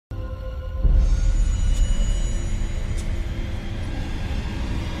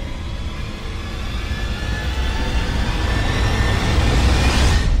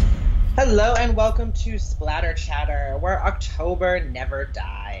and welcome to Splatter Chatter, where October never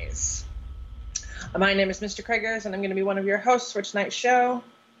dies. My name is Mr. Kraggers, and I'm going to be one of your hosts for tonight's show.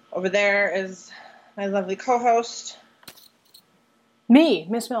 Over there is my lovely co-host. Me,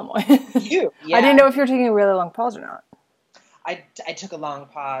 Miss Milmoy. You, yeah. I didn't know if you were taking a really long pause or not. I took a long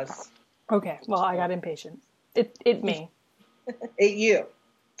pause. Okay, well, I got impatient. It me. It you.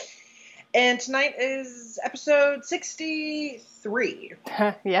 And tonight is episode 63.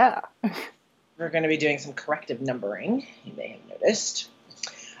 Yeah. We're going to be doing some corrective numbering, you may have noticed.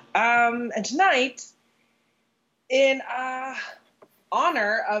 And tonight, in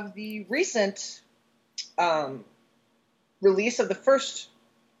honor of the recent release of the first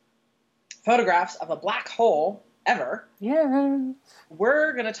photographs of a black hole ever, Yes.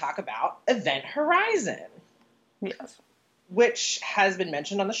 we're going to talk about Event Horizon. Yes. Which has been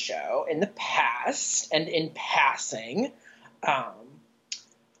mentioned on the show in the past and in passing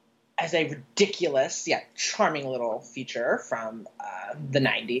as a ridiculous yet charming little feature from the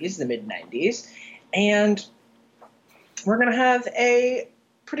 90s, the mid-90s. And we're going to have a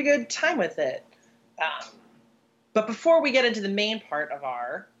pretty good time with it. But before we get into the main part of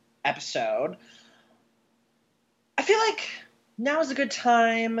our episode, I feel like now is a good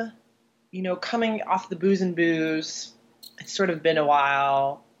time, you know, coming off the booze and booze. It's sort of been a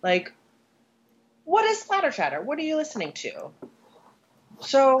while. Like, what is Splatter Chatter? What are you listening to?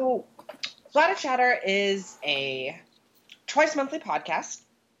 So, Splatter Chatter is a twice-monthly podcast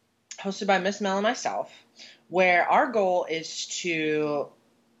hosted by Miss Mel and myself, where our goal is to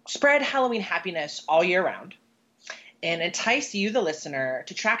spread Halloween happiness all year round and entice you, the listener,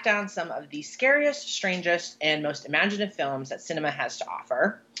 to track down some of the scariest, strangest, and most imaginative films that cinema has to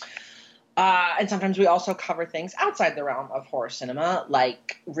offer. And sometimes we also cover things outside the realm of horror cinema,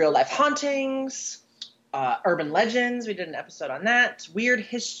 like real-life hauntings, urban legends. We did an episode on that. Weird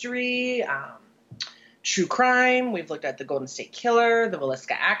history, true crime. We've looked at the Golden State Killer, the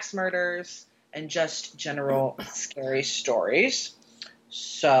Villisca Axe murders, and just general scary stories.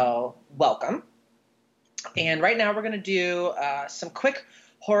 So, welcome. And right now we're going to do some quick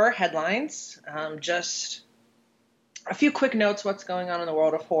horror headlines. Just a few quick notes, what's going on in the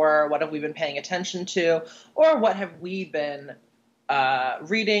world of horror, what have we been paying attention to, or what have we been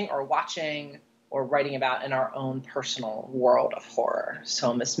reading or watching or writing about in our own personal world of horror.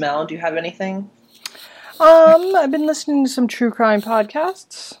 So, Miss Mel, do you have anything? I've been listening to some true crime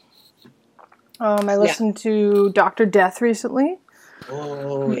podcasts. I listened to Dr. Death recently.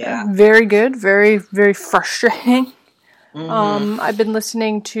 Oh, yeah. Very good. Very, very frustrating. Mm-hmm. I've been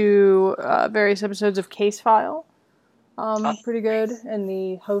listening to various episodes of Case File. Pretty good, and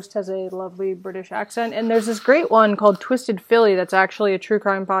the host has a lovely British accent. And there's this great one called Twisted Philly that's actually a true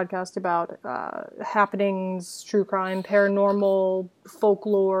crime podcast about happenings, true crime, paranormal,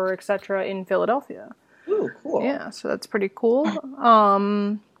 folklore, etc. in Philadelphia. Ooh, cool. Yeah, so that's pretty cool.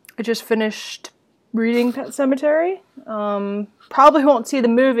 I just finished reading Pet Sematary. Probably won't see the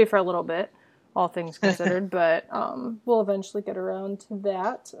movie for a little bit, all things considered, but we'll eventually get around to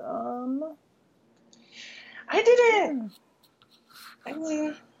that. I didn't. I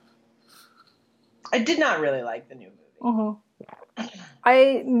mean, I did not really like the new movie.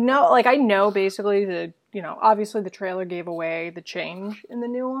 I know basically obviously the trailer gave away the change in the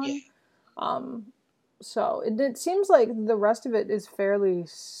new one. Yeah. So it seems like the rest of it is fairly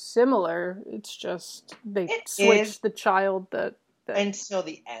similar. It's just they switched the child that until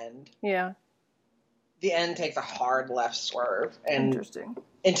the end. Yeah. The end takes a hard left swerve and Interesting.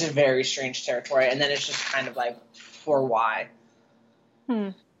 into very strange territory, and then it's just kind of like, for why?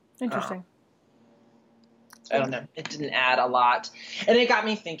 Interesting. I don't know. It didn't add a lot, and it got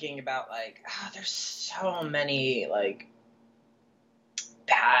me thinking about like, there's so many like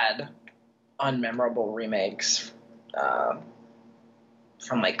bad, unmemorable remakes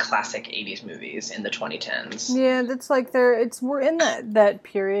from like classic 80s movies in the 2010s. Yeah, that's like we're in that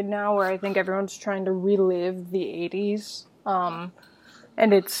period now where I think everyone's trying to relive the 80s.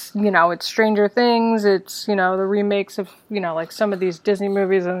 And it's, it's Stranger Things, it's, the remakes of, like some of these Disney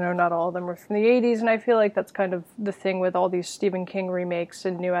movies. I know not all of them were from the 80s, and I feel like that's kind of the thing with all these Stephen King remakes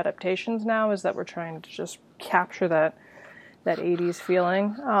and new adaptations now, is that we're trying to just capture that 80s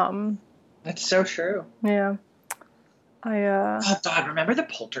feeling. That's so true. Yeah. Oh, God, remember the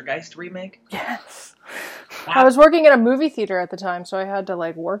Poltergeist remake? Yes. I was working at a movie theater at the time, so I had to,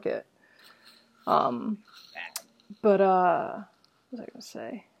 like, work it. What was I going to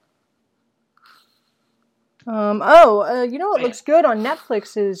say? What looks good on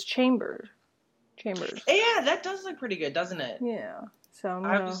Netflix is Chambers. Yeah, that does look pretty good, doesn't it? Yeah. So I'm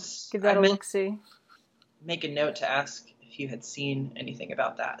going to give that a look-see. Make a note to ask if you had seen anything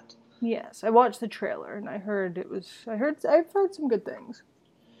about that. Yes, I watched the trailer and I've heard some good things.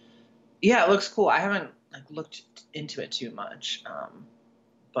 Yeah, it looks cool. I haven't like looked into it too much,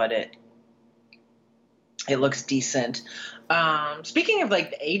 but it looks decent. Speaking of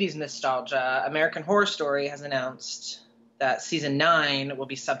like the 80s nostalgia, American Horror Story has announced that season 9 will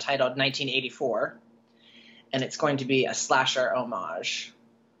be subtitled 1984, and it's going to be a slasher homage.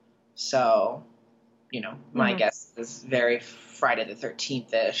 So, my guess is very Friday the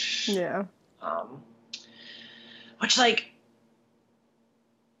 13th-ish. Yeah. Which, like,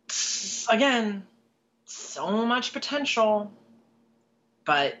 again, so much potential,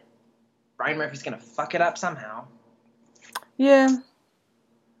 but Ryan Murphy's gonna fuck it up somehow. Yeah.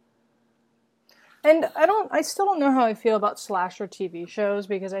 And I still don't know how I feel about slasher TV shows,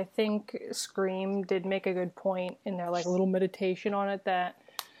 because I think Scream did make a good point in their like little meditation on it, that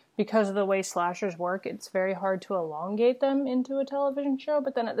because of the way slashers work, it's very hard to elongate them into a television show.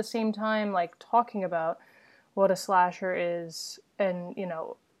 But then at the same time, like talking about what a slasher is, and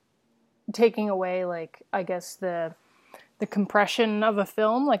taking away like I guess the compression of a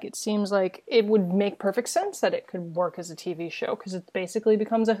film, like it seems like it would make perfect sense that it could work as a TV show, because it basically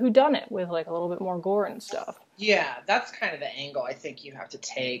becomes a whodunit with like a little bit more gore and stuff. Yeah, that's kind of the angle I think you have to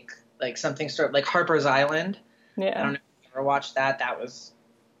take, like something sort of like Harper's Island. Yeah. I don't know if you ever watched that. That was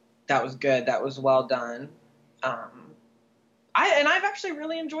good. That was well done. I've actually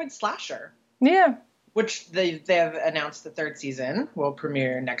really enjoyed Slasher. Yeah. Which they have announced the 3rd season will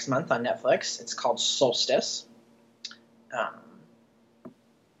premiere next month on Netflix. It's called Solstice.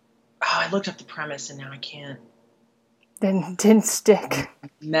 I looked up the premise and now I can't. Didn't stick.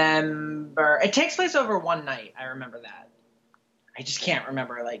 Remember, it takes place over one night. I remember that. I just can't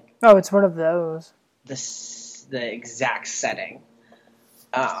remember like. Oh, it's one of those. The exact setting.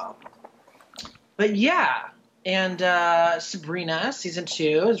 But yeah, and Sabrina season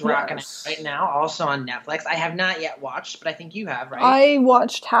 2 is rocking it right now, also on Netflix. I have not yet watched, but I think you have, right? I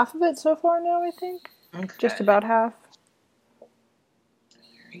watched half of it so far now. I think just about half.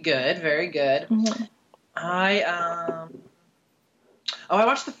 Very good, very good. Mm-hmm. I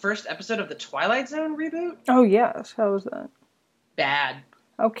watched the first episode of the Twilight Zone reboot. Oh yes, how was that? Bad.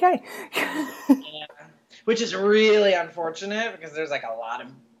 Okay. Yeah. Which is really unfortunate, because there's like a lot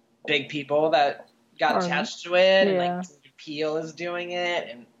of big people that got attached to it, and like Peel is doing it,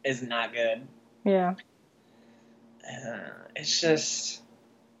 and is not good. Yeah. It's just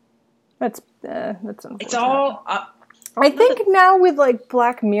that's unfortunate. It's all. I think now with like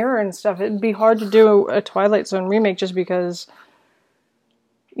Black Mirror and stuff, it'd be hard to do a Twilight Zone remake, just because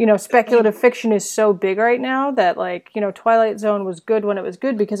speculative fiction is so big right now that like Twilight Zone was good when it was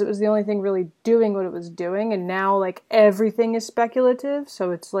good because it was the only thing really doing what it was doing, and now like everything is speculative,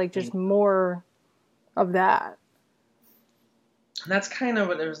 so it's like just more of that. And that's kind of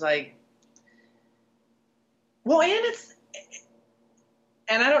what it was like. Well,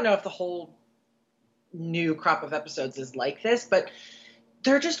 and I don't know if the whole new crop of episodes is like this, but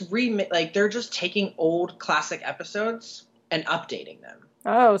they're just they're just taking old classic episodes and updating them.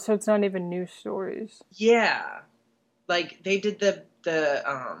 Oh, so it's not even new stories. Yeah. Like they did the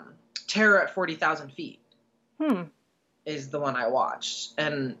Terror at 40,000 Feet. Is the one I watched,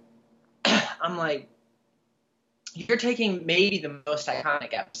 and I'm like, you're taking maybe the most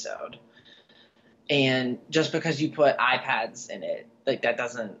iconic episode, and just because you put iPads in it, like that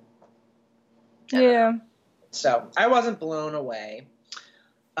doesn't. Yeah. So I wasn't blown away.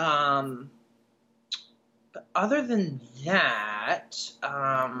 But other than that,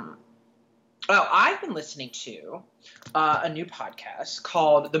 I've been listening to a new podcast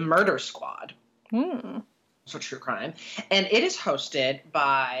called The Murder Squad. So true crime. And it is hosted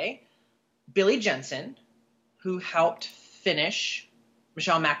by Billy Jensen, who helped finish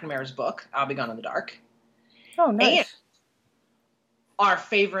Michelle McNamara's book, I'll Be Gone in the Dark. Oh, nice. And our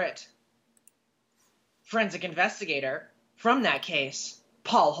favorite forensic investigator from that case,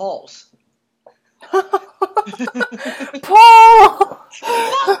 Paul Holes. Paul!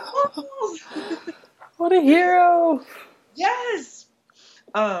 What a hero! Yes!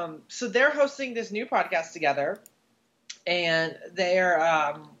 So they're hosting this new podcast together, and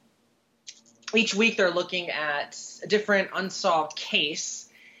they're each week they're looking at a different unsolved case,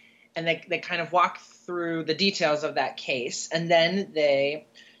 and they kind of walk through the details of that case, and then they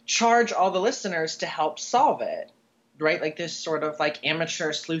charge all the listeners to help solve it, right? Like this sort of like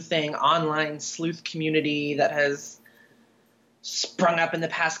amateur sleuthing, online sleuth community that has sprung up in the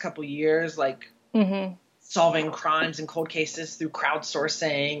past couple years, like solving crimes and cold cases through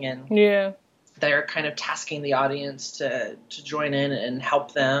crowdsourcing, and they're kind of tasking the audience to join in and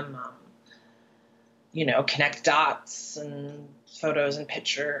help them, connect dots and photos and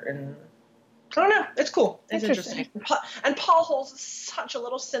picture, and I don't know. It's cool. It's interesting. And Paul Holes is such a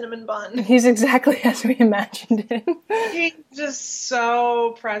little cinnamon bun. He's exactly as we imagined him. He's just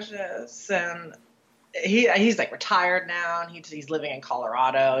so precious, and he's like retired now, and he's living in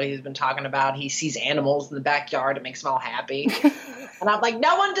Colorado. He's been talking about he sees animals in the backyard. It makes him all happy. And I'm like,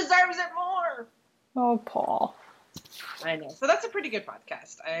 no one deserves it more. Oh, Paul. I know. So that's a pretty good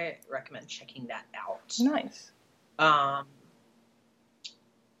podcast. I recommend checking that out. Nice.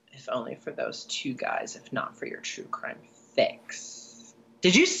 If only for those two guys, if not for your true crime fix.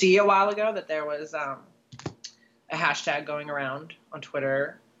 Did you see a while ago that there was a hashtag going around on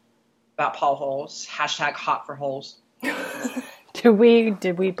Twitter about Paul Holes? Hashtag hot for holes. Did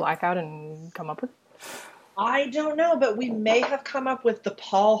we black out and come up with? I don't know, but we may have come up with the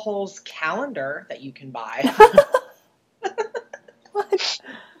Paul Holes calendar that you can buy. What?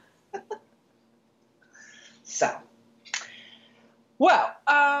 So, well,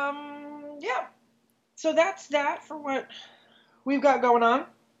 yeah. So that's that for what we've got going on.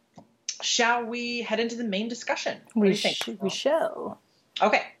 Shall we head into the main discussion? What do you think? We shall.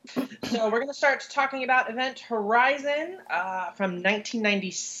 Okay. So we're going to start talking about Event Horizon from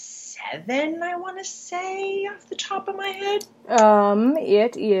 1997, I want to say, off the top of my head.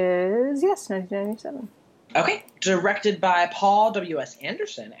 It is, yes, 1997. Okay. Directed by Paul W.S.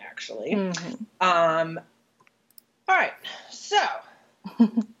 Anderson, actually. Mm-hmm. All right. So,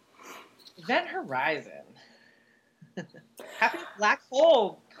 Event Horizon. Happy Black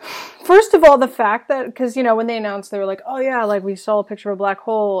Hole. First of all, the fact that, because, you know, when they announced, they were like, oh yeah, like, we saw a picture of a black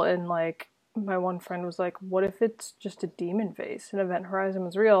hole, and, like, my one friend was like, what if it's just a demon face and Event Horizon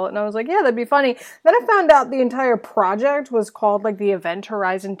was real? And I was like, yeah, that'd be funny. Then I found out the entire project was called, like, the Event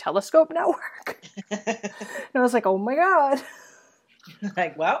Horizon Telescope Network. And I was like, oh my god.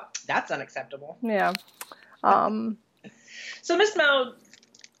 Like, well, that's unacceptable. Yeah. So, Miss Mel,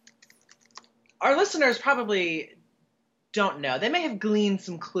 our listeners probably don't know. They may have gleaned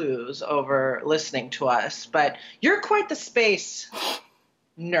some clues over listening to us, but you're quite the space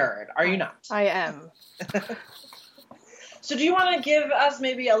nerd, are you not? I am. So do you want to give us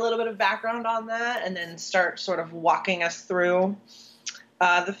maybe a little bit of background on that and then start sort of walking us through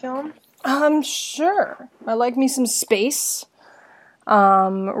the film? Sure. I like me some space.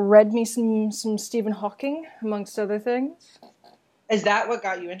 Read me some Stephen Hawking, amongst other things. Is that what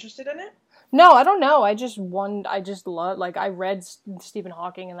got you interested in it? No, I don't know. I just love, like, I read Stephen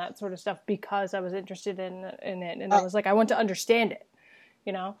Hawking and that sort of stuff because I was interested in it, and I was like, I want to understand it,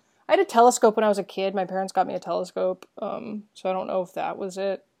 you know? I had a telescope when I was a kid. My parents got me a telescope, so I don't know if that was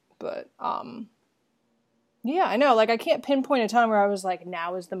it, but, yeah, I know, like, I can't pinpoint a time where I was like,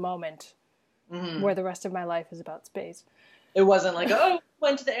 now is the moment where the rest of my life is about space. It wasn't like, oh,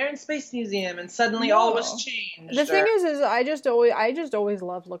 went to the Air and Space Museum and suddenly all was changed. The thing is I just always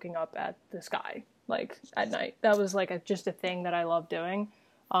loved looking up at the sky, like, at night. That was, like, just a thing that I love doing.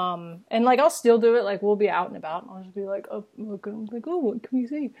 And, like, I'll still do it. Like, we'll be out and about, and I'll just be like, oh, look, I'm like, oh, what can we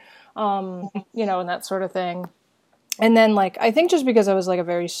see? You know, and that sort of thing. And then, like, I think just because I was, like, a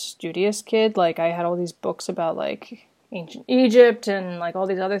very studious kid, like, I had all these books about, like, ancient Egypt and, like, all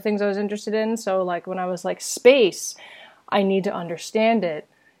these other things I was interested in. So, like, when I was like, space, I need to understand it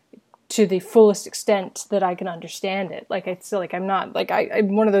to the fullest extent that I can understand it. Like, it's like, I'm not, like,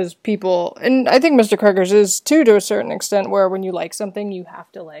 I'm one of those people, and I think Mr. Krugers is too, to a certain extent, where when you like something, you have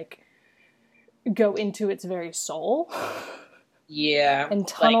to, like, go into its very soul. Yeah. And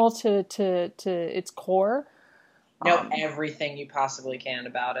tunnel, like, to its core. Know everything you possibly can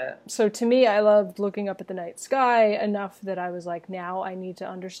about it. So to me, I loved looking up at the night sky enough that I was like, now I need to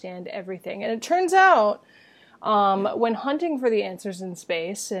understand everything. And it turns out, when hunting for the answers in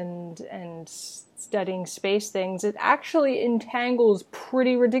space and studying space things, it actually entangles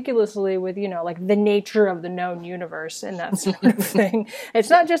pretty ridiculously with, you know, like, the nature of the known universe and that sort of thing.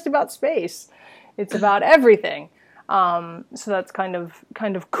 It's not just about space. It's about everything. So that's kind of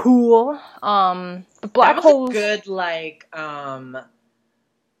cool. But black holes. That was a good, like,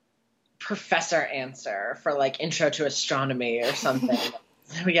 professor answer for, like, Intro to Astronomy or something.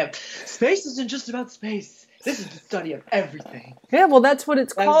 We have, space isn't just about space. This is the study of everything. Yeah, well, that's what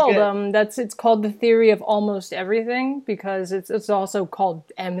it's called. It's called the theory of almost everything, because it's also called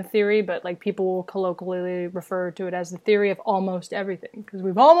M theory, but, like, people will colloquially refer to it as the theory of almost everything, because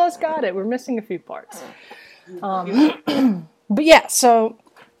we've almost got it. We're missing a few parts. But yeah, so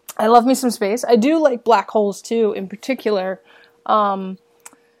I love me some space. I do like black holes too, in particular.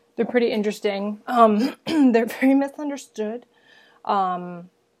 They're pretty interesting. They're very misunderstood.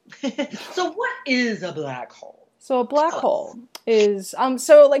 So what is a black hole? So a black hole. is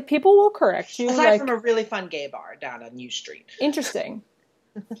so like people will correct you. Aside like, from a really fun gay bar down on U Street. Interesting.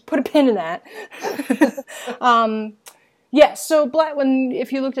 Put a pin in that. Yeah, so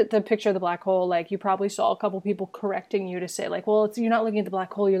if you looked at the picture of the black hole, like you probably saw a couple people correcting you to say like, well, you're not looking at the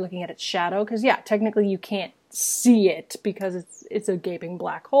black hole, you're looking at its shadow, because yeah, technically you can't see it because it's a gaping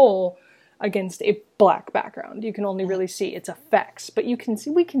black hole against a black background. You can only really see its effects, but we can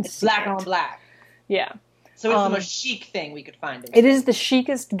see Black on black. Yeah. So it's the most chic thing we could find. It is the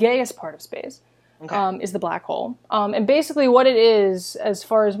chicest, gayest part of space. Okay. Is the black hole. And basically what it is, as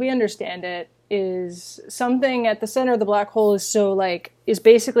far as we understand it, is something at the center of the black hole is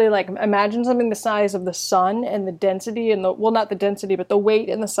basically like, imagine something the size of the sun and the density and not the density, but the weight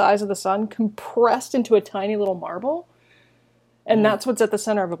and the size of the sun compressed into a tiny little marble. And that's what's at the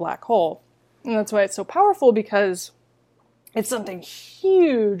center of a black hole. And that's why it's so powerful, because it's something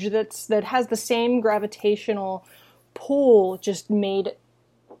huge that has the same gravitational pull, just made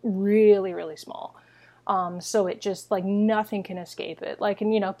really, really small. So it just, like, nothing can escape it. Like,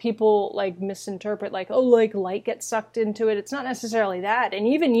 and, people, like, misinterpret, like, oh, like, light gets sucked into it. It's not necessarily that. And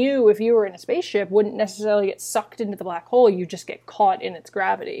even you, if you were in a spaceship, wouldn't necessarily get sucked into the black hole. You just get caught in its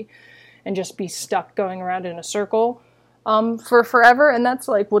gravity and just be stuck going around in a circle for forever. And that's,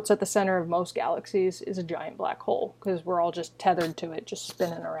 like, what's at the center of most galaxies is a giant black hole, because we're all just tethered to it, just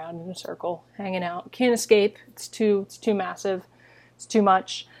spinning around in a circle, hanging out. Can't escape. It's too massive. It's too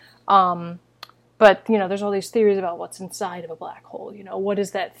much. But, there's all these theories about what's inside of a black hole. What is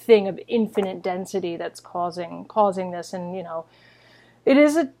that thing of infinite density that's causing this? And, it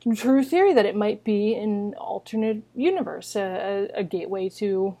is a true theory that it might be an alternate universe, a gateway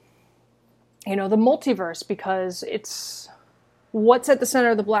to, the multiverse, because it's what's at the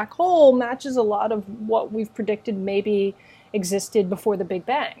center of the black hole matches a lot of what we've predicted maybe existed before the Big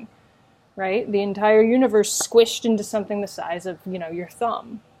Bang, right? The entire universe squished into something the size of, your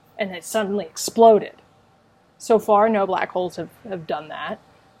thumb. And it suddenly exploded. So far, no black holes have done that,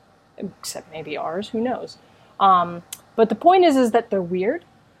 except maybe ours. Who knows? But the point is that they're weird,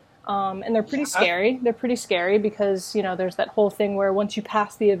 and they're pretty scary. They're pretty scary because there's that whole thing where once you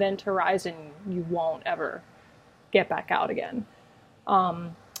pass the event horizon, you won't ever get back out again.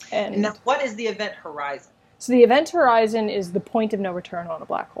 And now, what is the event horizon? So the event horizon is the point of no return on a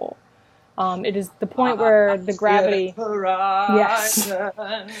black hole. It is the point where the gravity... Yes.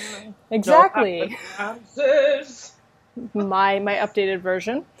 Exactly. My updated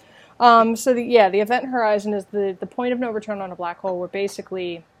version. So the event horizon is the point of no return on a black hole, where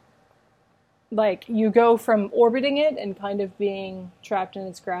basically, like, you go from orbiting it and kind of being trapped in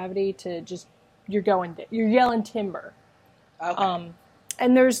its gravity to just, you're yelling timber. Okay.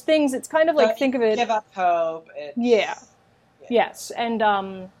 And there's things, it's kind of like, think of it... Give up hope. Yeah. Yes, and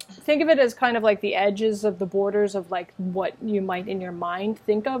think of it as kind of like the edges of the borders of, like, what you might in your mind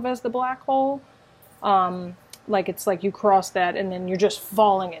think of as the black hole. Like, it's like you cross that and then you're just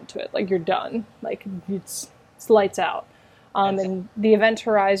falling into it, like you're done. Like, it's lights out. And the event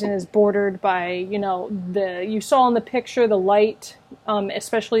horizon is bordered by, you saw in the picture, the light,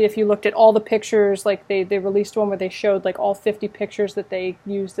 especially if you looked at all the pictures, like they released one where they showed, like, all 50 pictures that they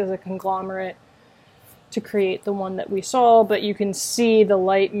used as a conglomerate to create the one that we saw, but you can see the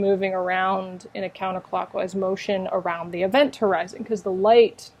light moving around in a counterclockwise motion around the event horizon, because the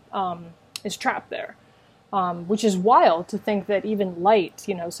light is trapped there, which is wild to think that even light,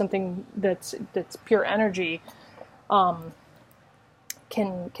 something that's pure energy,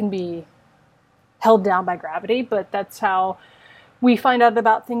 can be held down by gravity. But that's how we find out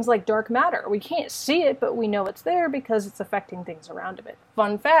about things like dark matter. We can't see it, but we know it's there because it's affecting things around it.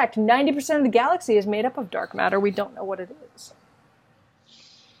 Fun fact, 90% of the galaxy is made up of dark matter. We don't know what it is.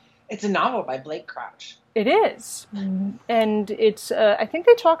 It's a novel by Blake Crouch. It is. And it's, I think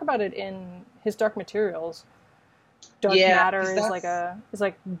they talk about it in his Dark Materials. Dark matter is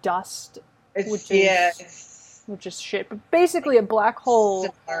like dust, which is shit. But basically a black hole.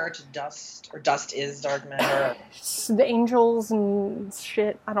 Similar to dust, or dust is dark matter. The angels and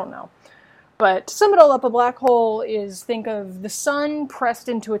shit, I don't know. But to sum it all up, a black hole is, think of the sun pressed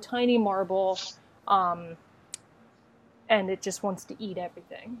into a tiny marble, and it just wants to eat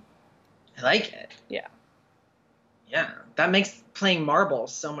everything. I like it. Yeah. Yeah, that makes playing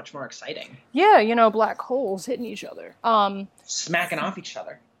marbles so much more exciting. Yeah, black holes hitting each other. Smacking off each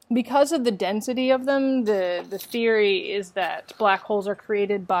other. Because of the density of them, the theory is that black holes are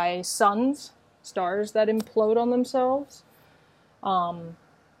created by stars that implode on themselves.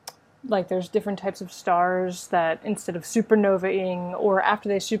 Like, there's different types of stars that, instead of supernovaing, or after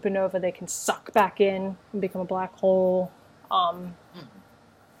they supernova, they can suck back in and become a black hole.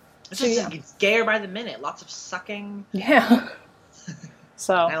 It's gayer by the minute. Lots of sucking. Yeah.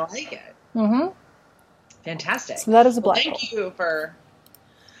 So I like it. Mm-hmm. Fantastic. So that is a black hole. Thank you for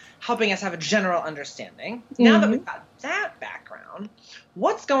helping us have a general understanding. Now that we've got that background,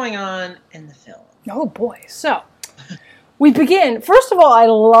 what's going on in the film? Oh boy. So we begin. First of all, I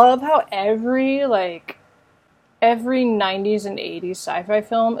love how every 90s and 80s sci-fi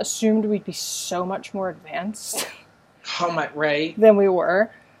film assumed we'd be so much more advanced. Oh my, right? Than we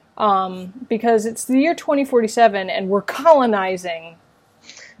were. Because it's the year 2047 and we're colonizing,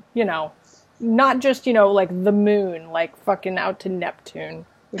 not just, like the moon, like fucking out to Neptune,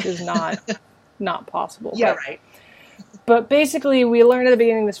 which is not possible. Yeah, right. But basically, we learned at the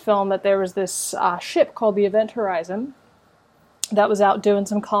beginning of this film that there was this ship called the Event Horizon that was out doing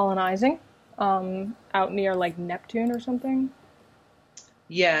some colonizing, out near like Neptune or something.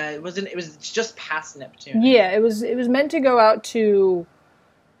 Yeah, it was just past Neptune. Yeah, it was meant to go out to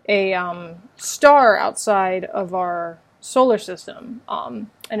a star outside of our solar system, and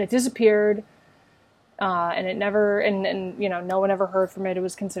it disappeared. And it never, and no one ever heard from it. It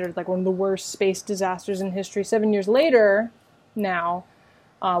was considered like one of the worst space disasters in history. 7 years later, now,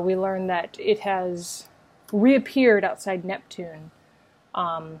 we learn that it has reappeared outside Neptune,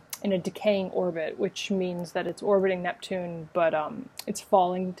 in a decaying orbit, which means that it's orbiting Neptune, but it's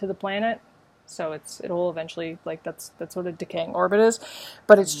falling to the planet. So it'll eventually, like, that's what a decaying orbit is.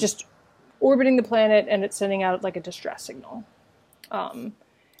 But it's just orbiting the planet, and it's sending out like a distress signal.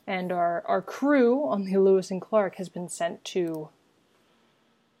 And our crew on the Lewis and Clark has been sent to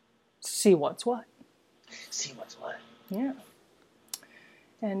see what's what. See what's what. Yeah.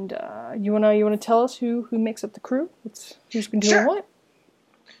 And you wanna tell us who makes up the crew? Who's been doing what?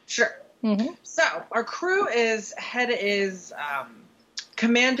 Sure. Mm-hmm. So our crew is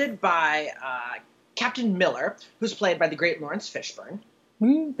commanded by Captain Miller, who's played by the great Lawrence Fishburne.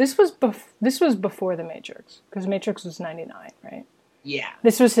 This was before The Matrix, because Matrix was 99, right? Yeah.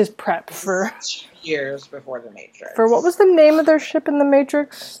 This was his prep for 2 years before The Matrix. For what was the name of their ship in The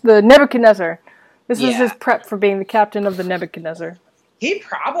Matrix? The Nebuchadnezzar. This was his prep for being the captain of the Nebuchadnezzar. He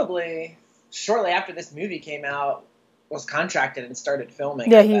probably, shortly after this movie came out, was contracted and started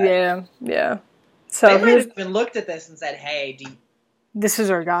filming. Yeah. So they might have even looked at this and said, "Hey, this is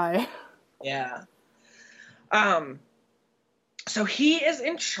our guy." Yeah. So he is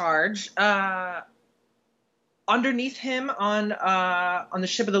in charge. Underneath him on the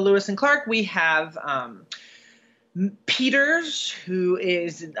ship of the Lewis and Clark, we have Peters, who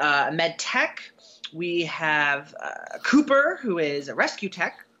is a med tech. We have Cooper, who is a rescue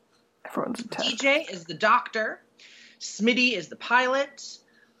tech. Everyone's a tech. DJ is the doctor. Smitty is the pilot.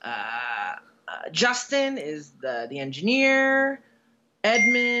 Justin is the engineer.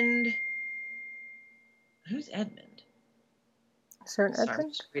 Edmund. Who's Edmund? Is there an Sorry, Edmund? I'm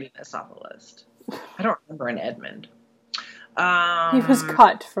just reading this off the list. I don't remember an Edmund. He was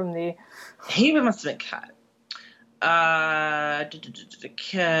cut from the... He must have been cut.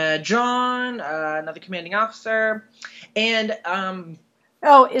 John, another commanding officer. And,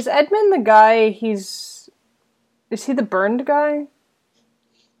 Oh, is Edmund the guy Is he the burned guy?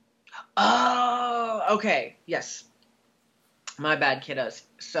 Oh, okay. Yes. My bad, kiddos.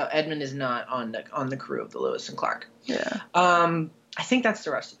 So Edmund is not on the crew of the Lewis and Clark. Yeah. I think that's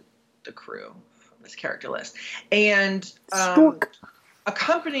the rest of the crew from this character list. And Stork.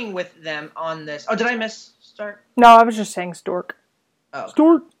 Accompanying with them on this. Oh, did I miss Stark? No, I was just saying Stork. Oh,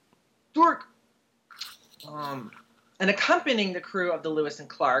 okay. Stork. And accompanying the crew of the Lewis and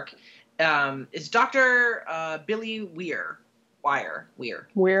Clark is Dr. Billy Weir.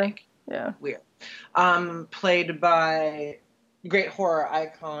 Yeah. Weir. Played by great horror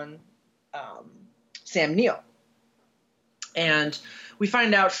icon Sam Neill. And we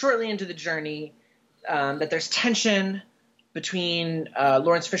find out shortly into the journey that there's tension between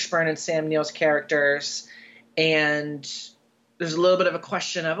Lawrence Fishburne and Sam Neill's characters, and there's a little bit of a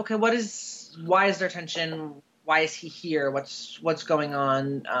question of, okay, why is there tension? Why is he here? What's going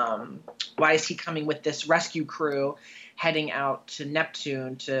on? Why is he coming with this rescue crew heading out to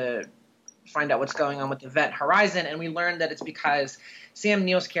Neptune to find out what's going on with the Event Horizon? And we learned that it's because Sam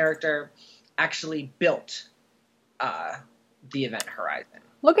Neill's character actually built the Event Horizon.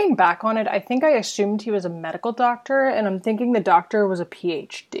 Looking back on it, I think I assumed he was a medical doctor, and I'm thinking the doctor was a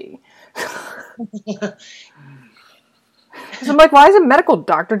PhD. Because I'm like, why is a medical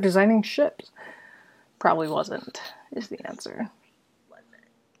doctor designing ships? Probably wasn't, is the answer.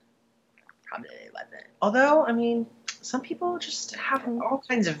 Probably wasn't. Although, I mean, some people just have all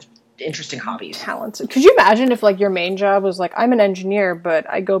kinds of interesting hobbies. Talents. Could you imagine if, like, your main job was, like, I'm an engineer, but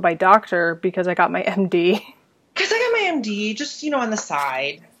I go by doctor because I got my MD? Because I got my MD, just, on the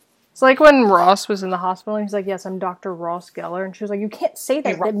side. It's like when Ross was in the hospital and he's like, yes, I'm Dr. Ross Geller. And she was like, you can't say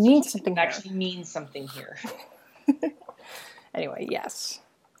that. That means something here. It actually means something here. Anyway, yes.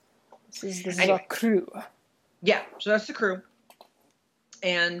 This is our crew. Yeah, so that's the crew.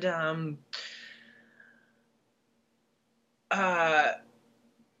 And so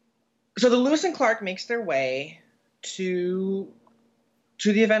the Lewis and Clark makes their way to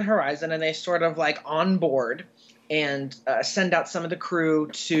the Event Horizon, and they sort of like on board and send out some of the crew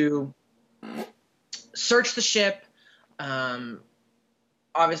to search the ship.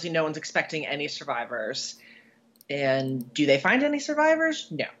 Obviously, no one's expecting any survivors. And do they find any survivors?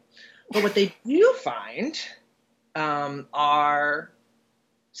 No. But what they do find are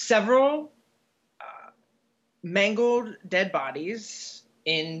several mangled dead bodies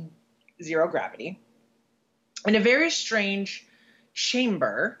in zero gravity, and a very strange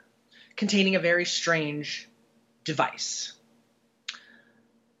chamber containing a very strange device.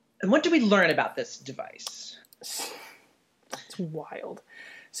 And what do we learn about this device? It's wild.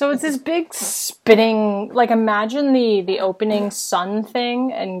 So it's this big spinning, like imagine the opening sun thing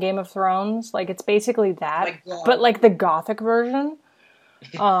in Game of Thrones. Like it's basically that, but like the Gothic version.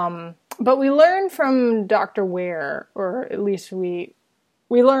 But we learn from Dr. Ware, or at least we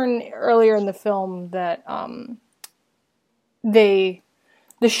learn earlier in the film that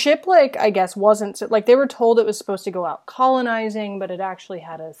the ship, like, I guess wasn't, like they were told it was supposed to go out colonizing, but it actually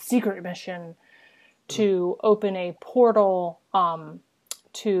had a secret mission to open a portal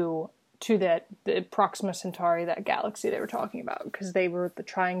to the Proxima Centauri, that galaxy they were talking about, because they were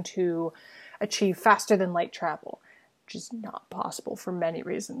trying to achieve faster than light travel, which is not possible for many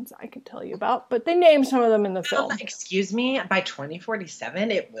reasons I can tell you about, but they named some of them in the film. Excuse me, by 2047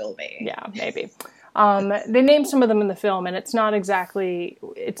 it will be. Yeah, maybe. They named some of them in the film, and it's not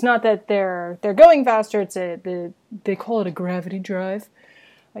that they're going faster, they call it a gravity drive.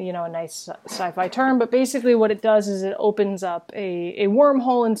 You know, a nice sci-fi term, but basically what it does is it opens up a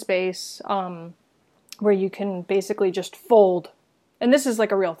wormhole in space where you can basically just fold. And this is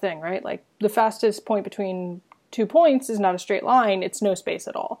like a real thing, right? Like the fastest point between 2 points is not a straight line. It's no space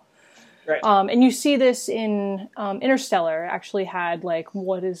at all. Right. And you see this in Interstellar. Actually had like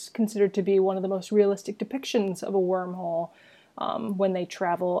what is considered to be one of the most realistic depictions of a wormhole when they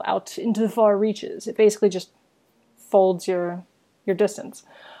travel out into the far reaches. It basically just folds your distance,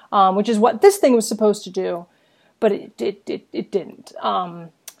 which is what this thing was supposed to do, but it didn't.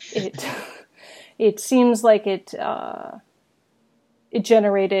 It seems like it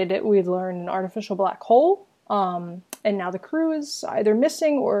generated, we learned, an artificial black hole, and now the crew is either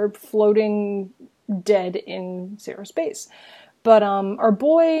missing or floating dead in zero space. But our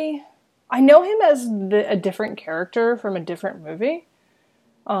boy, I know him as a different character from a different movie,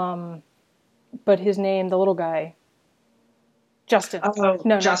 but his name, the little guy, Justin. No, Justin.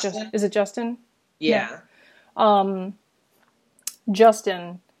 Not Justin. Is it Justin? Yeah. No.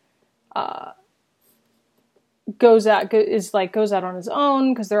 Justin goes out on his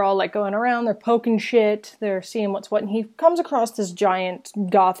own because they're all like going around, they're poking shit, they're seeing what's what, and he comes across this giant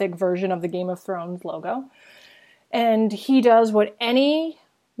Gothic version of the Game of Thrones logo, and he does what any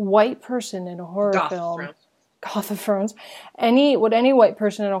white person in a horror film, Goth of Thrones, what any white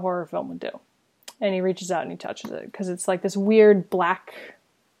person in a horror film would do. And he reaches out and he touches it, because it's like this weird black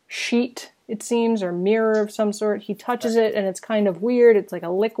sheet, it seems, or mirror of some sort. He touches it, and it's kind of weird. It's like a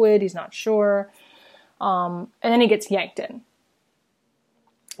liquid. He's not sure. And then he gets yanked in.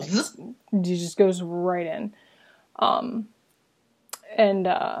 He just goes right in. And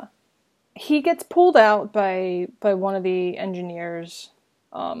he gets pulled out by one of the engineers.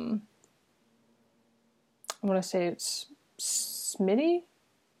 I want to say it's Smitty?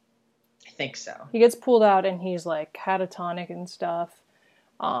 Think so. He gets pulled out and he's like catatonic and stuff.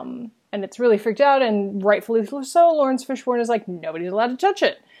 And it's really freaked out, and rightfully so, Lawrence Fishburne is like, nobody's allowed to touch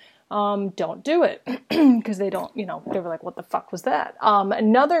it. Don't do it. Because they don't, they were like, what the fuck was that?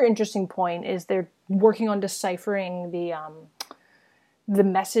 Another interesting point is they're working on deciphering the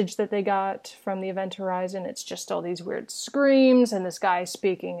message that they got from the Event Horizon. It's just all these weird screams and this guy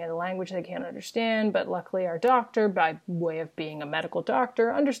speaking in a language they can't understand, but luckily our doctor, by way of being a medical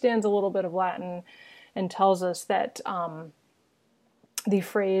doctor, understands a little bit of Latin and tells us that the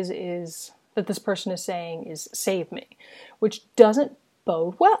phrase that this person is saying is "save me," which doesn't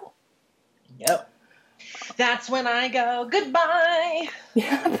bode well. No. That's when I go, goodbye.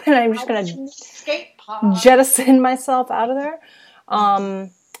 Yeah, and I'm just going to jettison myself out of there.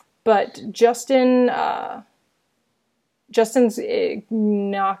 But Justin's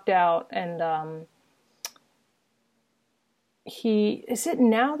knocked out, and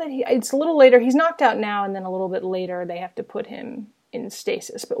it's a little later, he's knocked out now, and then a little bit later they have to put him in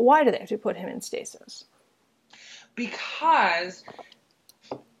stasis. But why do they have to put him in stasis? Because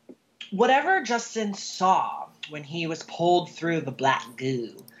whatever Justin saw when he was pulled through the black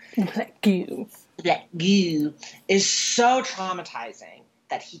goo is so traumatizing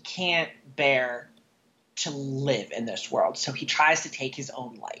that he can't bear to live in this world. So he tries to take his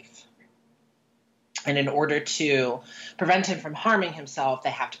own life. And in order to prevent him from harming himself,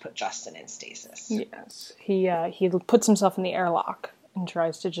 they have to put Justin in stasis. Yes. He puts himself in the airlock and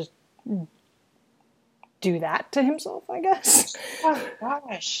tries to just do that to himself, I guess. Oh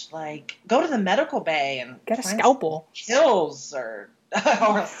gosh, like go to the medical bay and get a scalpel, pills, or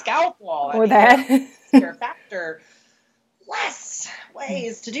a scalpel, or that. There are less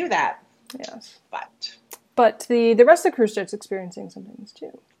ways to do that. Yes, but the rest of the crew starts experiencing some things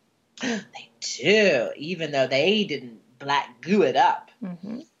too. They do, even though they didn't black goo it up.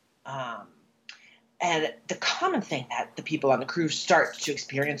 Mm-hmm. And the common thing that the people on the crew start to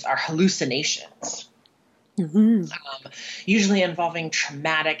experience are hallucinations. Mm-hmm. Usually involving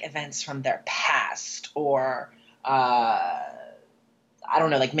traumatic events from their past, or I don't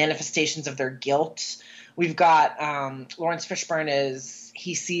know, like manifestations of their guilt. We've got Lawrence Fishburne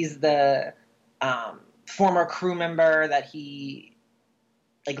he sees the former crew member that he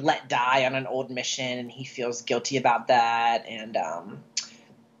let die on an old mission, and he feels guilty about that. And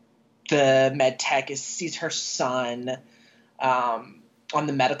the med tech sees her son on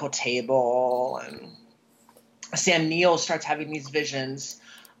the medical table, and Sam Neill starts having these visions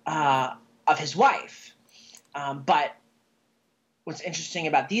of his wife. But what's interesting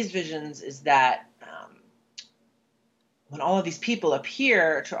about these visions is that when all of these people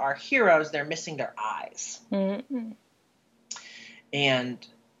appear to our heroes, they're missing their eyes. Mm-hmm. And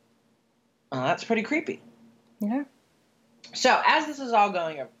that's pretty creepy. Yeah. So as this is all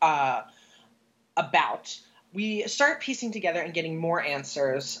going about, we start piecing together and getting more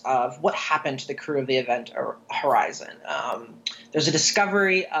answers of what happened to the crew of the Event Horizon. There's a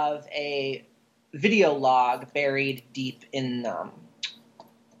discovery of a video log buried deep in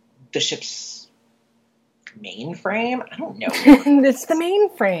the ship's mainframe. I don't know. It's the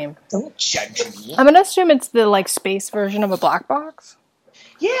mainframe. Don't judge me. I'm gonna assume it's the space version of a black box.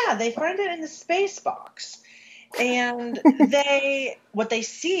 Yeah, they find it in the space box. And what they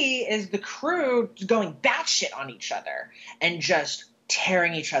see is the crew going batshit on each other and just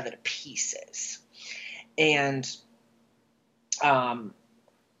tearing each other to pieces. And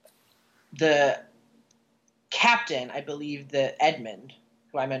the captain, I believe the Edmund,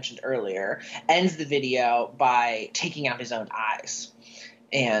 who I mentioned earlier, ends the video by taking out his own eyes.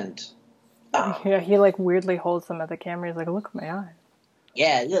 And he weirdly holds them at the camera. He's like, look at my eye.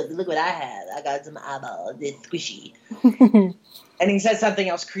 Yeah, look what I have. I got some eyeballs. They're squishy. And he says something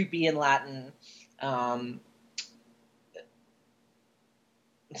else creepy in Latin.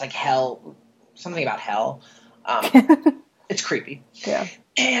 It's like hell. Something about hell. It's creepy. Yeah.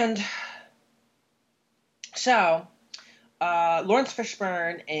 And so, Lawrence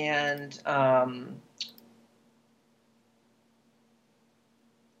Fishburne and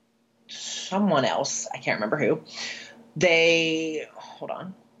someone else, I can't remember who, hold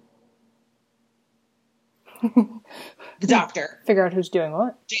on. The doctor. Figure out who's doing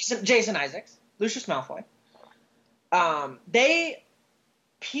what. Jason Isaacs, Lucius Malfoy. They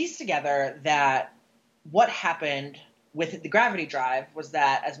pieced together that what happened with the gravity drive was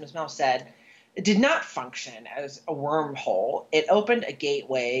that, as Ms. Mel said, it did not function as a wormhole. It opened a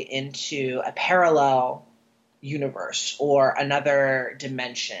gateway into a parallel universe or another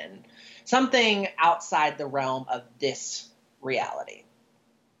dimension, something outside the realm of this reality.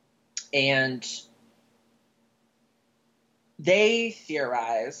 And they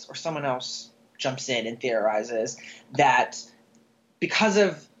theorize, or someone else jumps in and theorizes, that because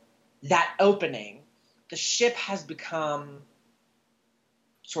of that opening, the ship has become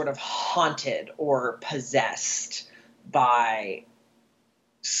sort of haunted or possessed by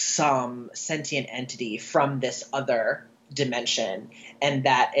some sentient entity from this other dimension, and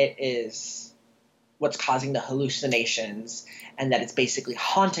that it is what's causing the hallucinations, and that it's basically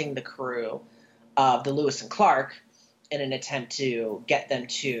haunting the crew of the Lewis and Clark in an attempt to get them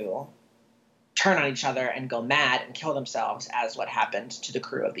to turn on each other and go mad and kill themselves, as what happened to the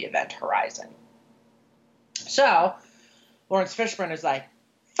crew of the Event Horizon. So Lawrence Fishburne is like,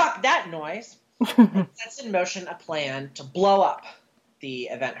 fuck that noise, and sets in motion a plan to blow up the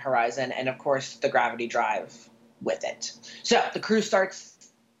Event Horizon, and of course the gravity drive with it. So the crew starts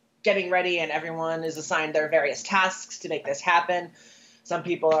getting ready, and everyone is assigned their various tasks to make this happen. Some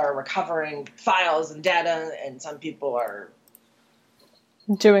people are recovering files and data, and some people are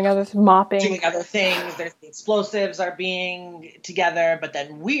doing mopping. Doing other things. There's the explosives are being together, but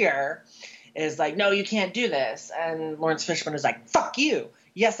then Weir is like, no, you can't do this. And Lawrence Fishburne is like, fuck you.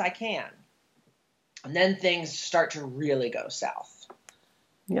 Yes, I can. And then things start to really go south.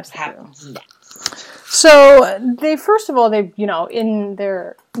 Yes, what happens next? So they in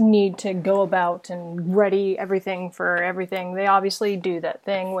their need to go about and ready everything for everything, they obviously do that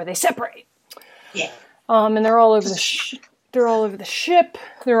thing where they separate. Yeah. And they're all over the they're all over the ship.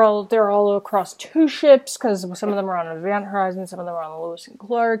 They're all across two ships because some of them are on Event Horizon, some of them are on the Lewis and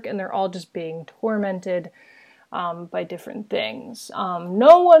Clark, and they're all just being tormented by different things.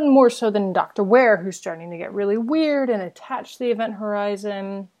 No one more so than Dr. Ware, who's starting to get really weird and attached to the Event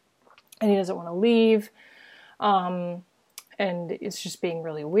Horizon, and he doesn't want to leave. And it's just being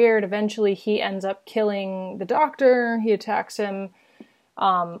really weird. Eventually, he ends up killing the Doctor. He attacks him.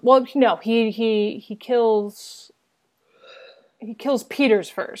 He kills Peters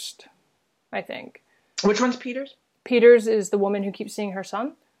first, I think. Which one's Peters? Peters is the woman who keeps seeing her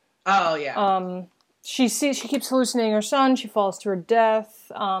son. Oh, yeah. She keeps hallucinating her son. She falls to her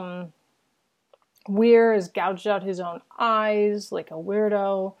death. Weir has gouged out his own eyes like a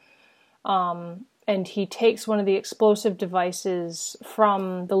weirdo. And he takes one of the explosive devices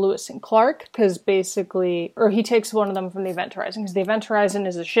from the Lewis and Clark, he takes one of them from the Event Horizon, because the Event Horizon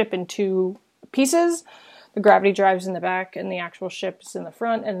is a ship in two pieces. The gravity drive's in the back, and the actual ship is in the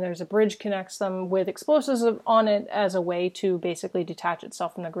front, and there's a bridge connects them with explosives on it as a way to basically detach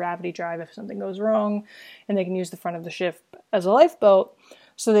itself from the gravity drive if something goes wrong, and they can use the front of the ship as a lifeboat.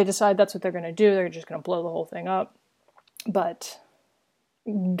 So they decide that's what they're going to do. They're just going to blow the whole thing up. But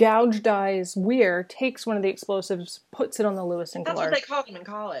Gouged Eyes Weir takes one of the explosives, puts it on the Lewis and Clark. That's what they called him in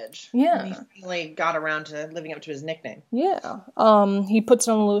college. Yeah. He finally got around to living up to his nickname. Yeah. He puts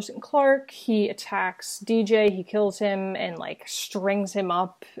it on the Lewis and Clark. He attacks DJ. He kills him and, strings him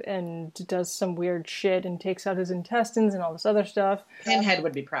up and does some weird shit and takes out his intestines and all this other stuff. Pinhead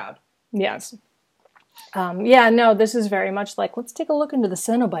would be proud. Yes. This is very much let's take a look into the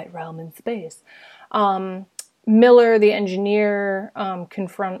Cenobite realm in space. Miller, the engineer,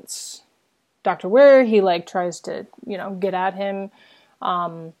 confronts Dr. Ware. He tries to, get at him,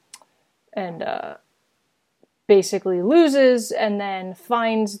 and basically loses, and then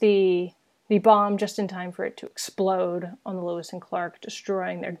finds the bomb just in time for it to explode on the Lewis and Clark,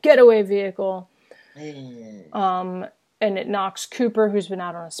 destroying their getaway vehicle. And it knocks Cooper, who's been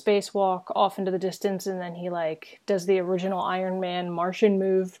out on a spacewalk, off into the distance, and then he does the original Iron Man Martian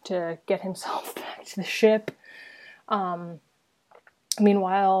move to get himself back to the ship.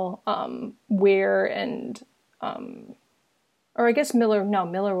 Meanwhile, Weir and, or I guess Miller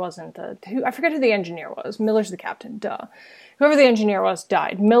wasn't I forget who the engineer was. Miller's the captain, duh. Whoever the engineer was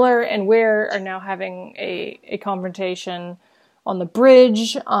died. Miller and Weir are now having a confrontation on the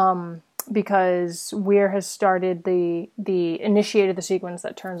bridge, because Weir has started initiated the sequence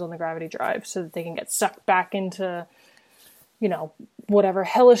that turns on the gravity drive so that they can get sucked back into, whatever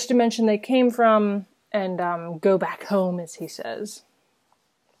hellish dimension they came from, and go back home, as he says.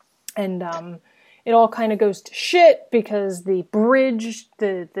 And it all kind of goes to shit because the bridge,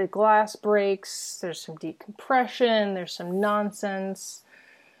 the glass breaks, there's some decompression, there's some nonsense,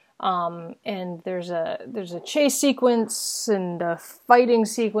 and there's a chase sequence and a fighting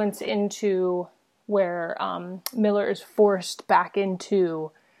sequence into where Miller is forced back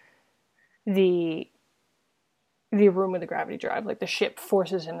into the room with the gravity drive. The ship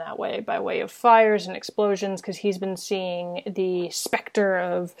forces him that way by way of fires and explosions, because he's been seeing the specter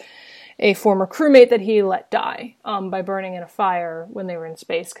of a former crewmate that he let die by burning in a fire when they were in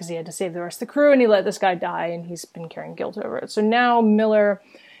space, because he had to save the rest of the crew, and he let this guy die, and he's been carrying guilt over it. So now Miller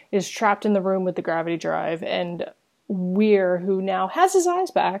is trapped in the room with the gravity drive, and Weir, who now has his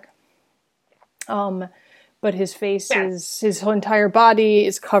eyes back, but his face his whole entire body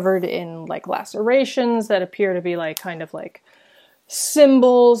is covered in lacerations that appear to be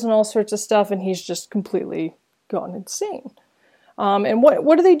symbols and all sorts of stuff, and he's just completely gone insane. And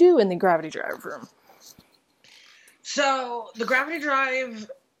what do they do in the gravity drive room? So the gravity drive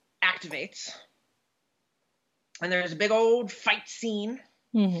activates, and there's a big old fight scene,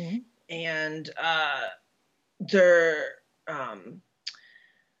 and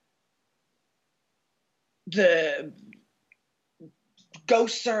the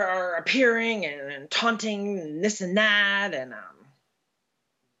ghosts are appearing and taunting and this and that, and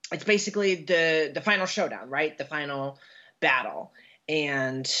it's basically the final showdown, right? The final battle.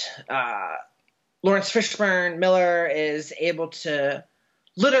 And Lawrence Fishburne, Miller, is able to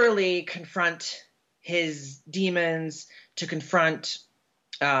literally confront his demons, to confront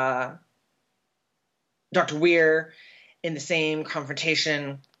Dr. Weir, in the same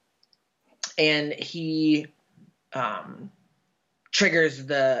confrontation, and he triggers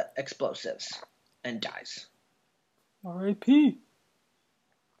the explosives and dies. R.I.P.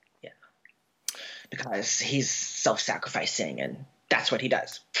 Yeah. Because he's self-sacrificing, and that's what he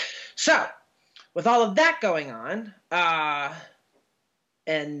does. So, with all of that going on,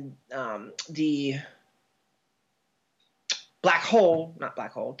 and the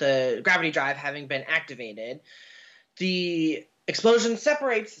the gravity drive having been activated, the explosion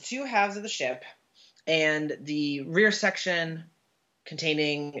separates the two halves of the ship, and the rear section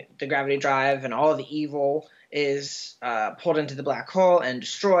containing the gravity drive and all of the evil is pulled into the black hole and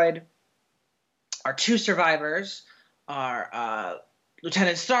destroyed. Our two survivors are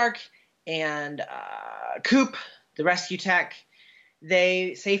Lieutenant Stark and Coop, the rescue tech.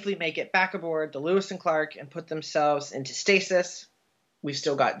 They safely make it back aboard the Lewis and Clark and put themselves into stasis. We've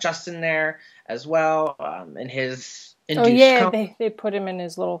still got Justin there as well, in his induced coma. They put him in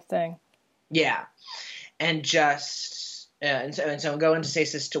his little thing. Yeah, and so go into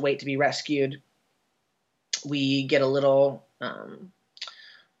stasis to wait to be rescued. We get a little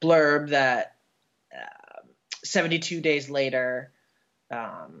blurb that 72 days later,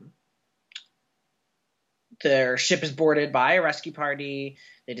 their ship is boarded by a rescue party.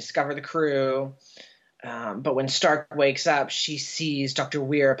 They discover the crew. But when Stark wakes up, she sees Dr.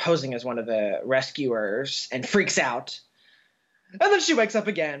 Weir posing as one of the rescuers and freaks out. And then she wakes up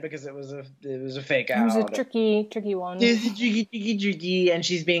again because it was a fake out. It was a tricky one. It was tricky, and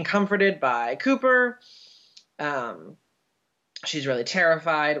she's being comforted by Cooper. She's really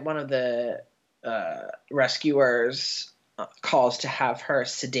terrified. One of the rescuers calls to have her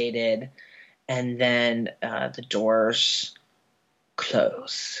sedated, and then the doors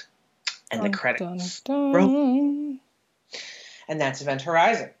close. And the credits roll. And that's Event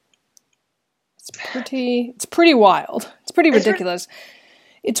Horizon. It's pretty wild. It's pretty ridiculous.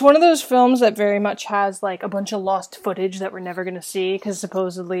 It's one of those films that very much has like a bunch of lost footage that we're never going to see because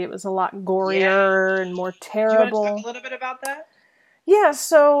supposedly it was a lot gorier and more terrible. Do you want to talk a little bit about that? Yeah,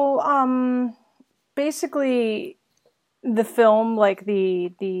 so basically the film, like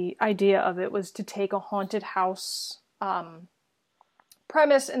the idea of it was to take a haunted house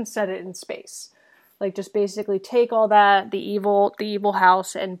premise and set it in space. Like just basically take all that, the evil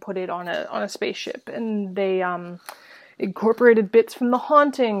house, and put it on a spaceship. And they incorporated bits from The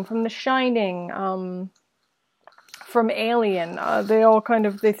Haunting, from The Shining, from Alien.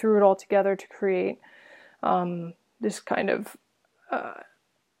 They threw it all together to create this kind of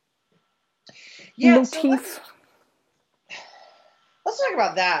motif. So let's talk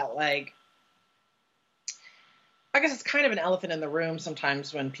about that. Like, I guess it's kind of an elephant in the room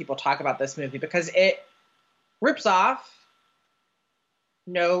sometimes when people talk about this movie because it rips off,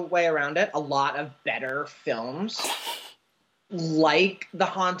 no way around it, a lot of better films like The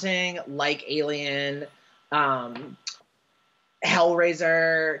Haunting, like Alien,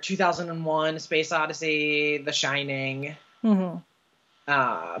 Hellraiser, 2001, Space Odyssey, The Shining.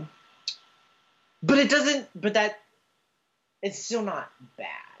 Mm-hmm. It's still not bad.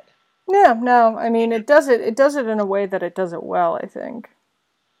 Yeah, no, I mean, it does it in a way that it does it well, I think.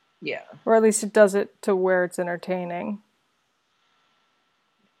 Yeah. Or at least it does it to where it's entertaining.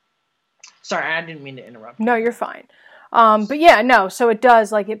 Sorry, I didn't mean to interrupt. No, you're fine. But yeah, no, so it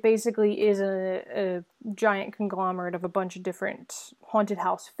does, like, it basically is a giant conglomerate of a bunch of different haunted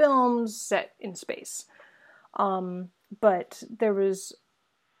house films set in space. But there was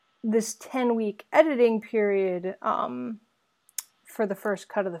this 10-week editing period, for the first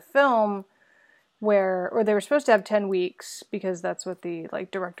cut of the film or they were supposed to have 10 weeks because that's what the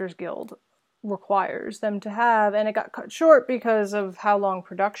Directors Guild requires them to have, and it got cut short because of how long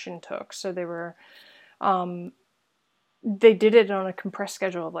production took. So they were they did it on a compressed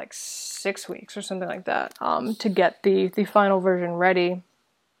schedule of 6 weeks or something like that, to get the final version ready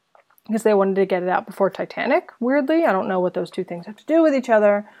because they wanted to get it out before Titanic. Weirdly, I don't know what those two things have to do with each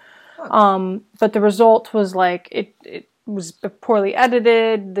other. But the result was it was poorly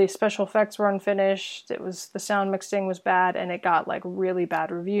edited, the special effects were unfinished, the sound mixing was bad, and it got really bad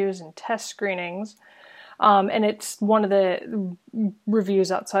reviews and test screenings. And it's one of the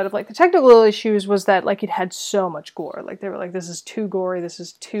reviews outside of the technical issues was that it had so much gore. They were this is too gory, this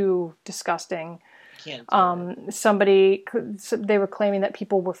is too disgusting. They were claiming that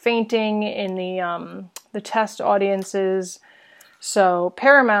people were fainting in the test audiences. So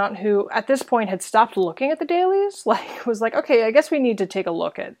Paramount, who at this point had stopped looking at the dailies, was okay, I guess we need to take a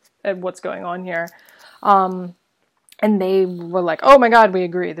look at what's going on here. And they were oh my God, we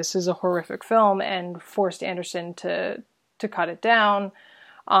agree, this is a horrific film, and forced Anderson to cut it down.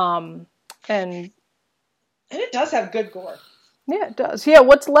 And And it does have good gore. Yeah, it does. Yeah,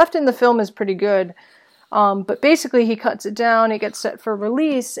 what's left in the film is pretty good. But basically he cuts it down, it gets set for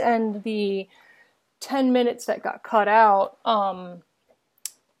release, and the 10 minutes that got cut out are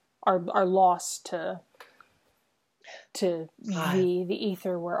lost to the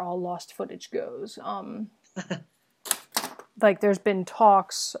ether where all lost footage goes. Like there's been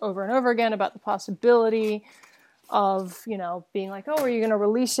talks over and over again about the possibility of, being like, oh, are you going to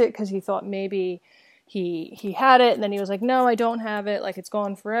release it? Because he thought maybe he had it, and then he was like, no, I don't have it, like it's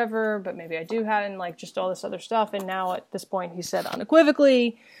gone forever, but maybe I do have it, and like just all this other stuff. And now at this point he said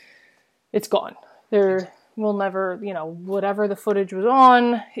unequivocally it's gone. There will never, whatever the footage was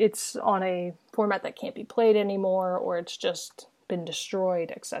on, it's on a format that can't be played anymore, or it's just been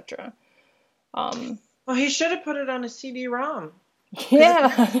destroyed, etc. Well, he should have put it on a CD-ROM. Yeah.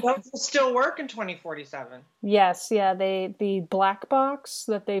 That will still work in 2047. Yes, yeah. The black box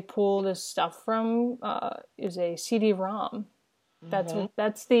that they pull this stuff from is a CD-ROM. That's Mm-hmm.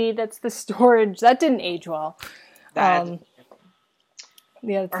 that's the storage that didn't age well.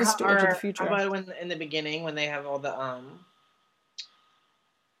 Yeah, it's the storage of the future. How about in the beginning when they have all the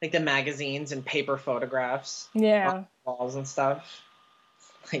like the magazines and paper photographs, on walls and stuff?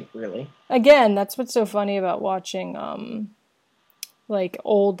 Like, really? Again, that's what's so funny about watching like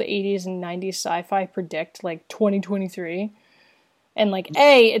old 80s and 90s sci-fi predict like 2023, and like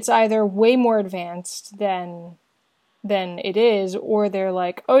it's either way more advanced than it is, or they're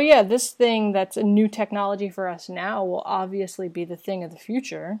like, oh yeah, this thing that's a new technology for us now will obviously be the thing of the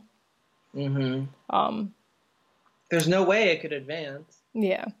future. Mm-hmm. There's no way it could advance.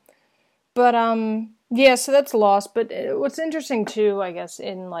 Yeah. But yeah, so that's lost. But what's interesting too, I guess,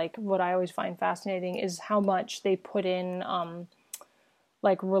 in like what I always find fascinating is how much they put in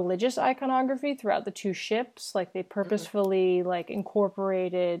like religious iconography throughout the two ships. Like they purposefully like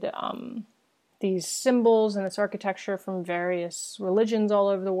incorporated these symbols and this architecture from various religions all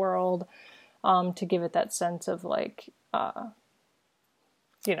over the world, to give it that sense of like,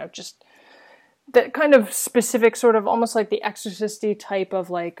 just that kind of specific sort of almost like the Exorcist-y type of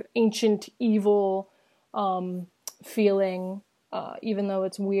like ancient evil feeling, even though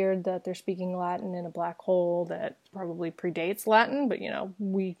it's weird that they're speaking Latin in a black hole that probably predates Latin, but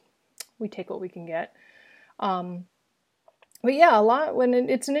we take what we can get. But yeah, a lot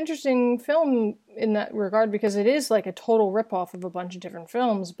it's an interesting film in that regard because it is like a total ripoff of a bunch of different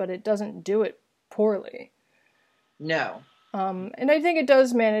films, but it doesn't do it poorly. No. And I think it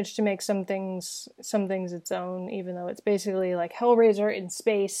does manage to make some things its own, even though it's basically like Hellraiser in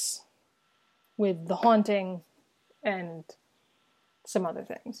space with The Haunting and some other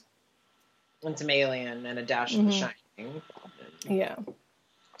things. And some Alien and a dash of The Shining. Yeah.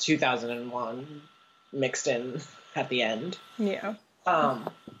 2001 mixed in at the end. Yeah.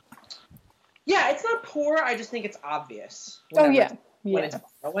 Yeah, it's not poor. I just think it's obvious. When it's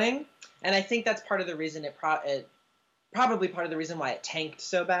borrowing, and I think that's part of the reason probably part of the reason why it tanked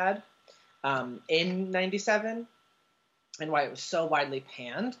so bad in '97, and why it was so widely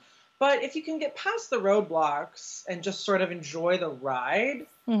panned. But if you can get past the roadblocks and just sort of enjoy the ride,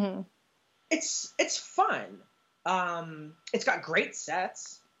 it's fun. It's got great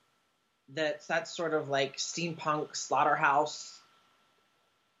sets. That's sort of like steampunk slaughterhouse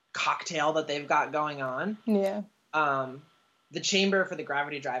cocktail that they've got going on. Yeah. The chamber for the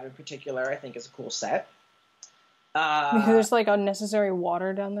gravity drive in particular, I think, is a cool set. There's like unnecessary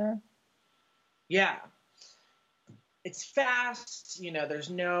water down there. Yeah. It's fast. There's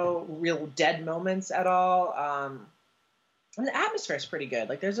no real dead moments at all. And the atmosphere is pretty good.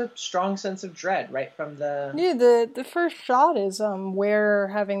 Like, there's a strong sense of dread right from the... Yeah, the first shot is Ware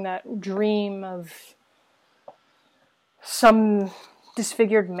having that dream of some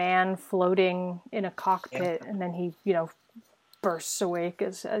disfigured man floating in a cockpit, and then he, bursts awake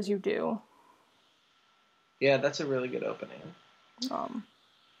as you do. Yeah, that's a really good opening.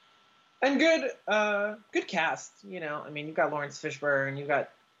 And good cast, you've got Lawrence Fishburne, you've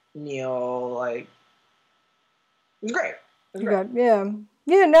got Neil, like... It's great.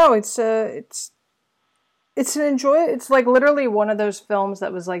 No, it's like literally one of those films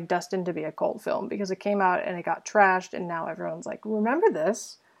that was like destined to be a cult film because it came out and it got trashed and now everyone's like, remember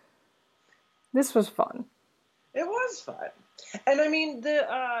this? This was fun. It was fun. And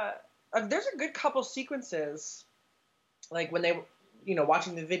there's a good couple sequences, like when they,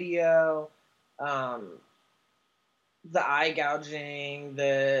 watching the video, the eye gouging,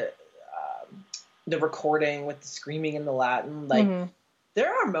 the recording with the screaming in the Latin, like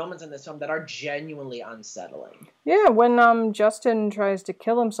there are moments in this film that are genuinely unsettling. Yeah, when Justin tries to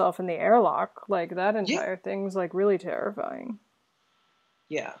kill himself in the airlock, like that entire thing's like really terrifying.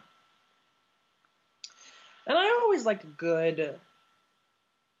 Yeah. And I always liked a good,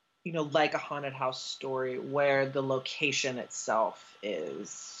 like a haunted house story where the location itself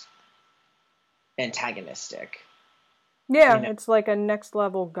is antagonistic. Yeah, it's like a next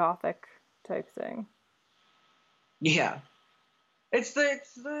level gothic type thing. Yeah. It's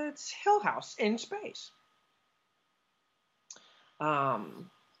Hill House in space. Um,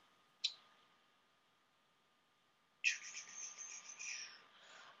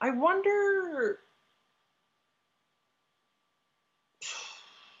 I wonder.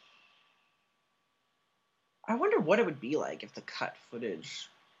 I wonder what it would be like if the cut footage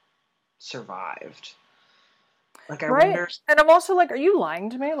survived. Like, I wonder. And I'm also like, are you lying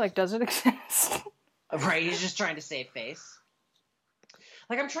to me? Like, does it exist? Right, he's just trying to save face.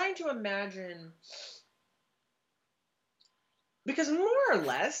 Like, I'm trying to imagine. Because more or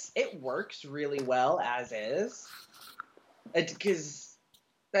less, it works really well as is. Because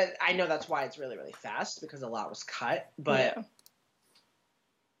I know that's why it's really, really fast, because a lot was cut. But yeah.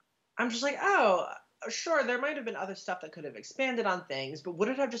 I'm just like, oh, sure, there might have been other stuff that could have expanded on things, but would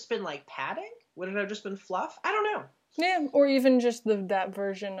it have just been like padding? Would it have just been fluff? I don't know. Yeah, or even just that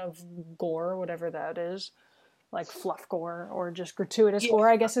version of gore, whatever that is. Like fluff gore or just gratuitous gore,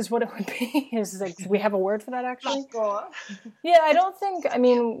 I guess is what it would be. Is like, we have a word for that actually? Fluff gore. Yeah, I don't think, I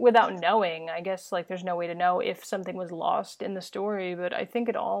mean, without knowing, I guess like there's no way to know if something was lost in the story, but I think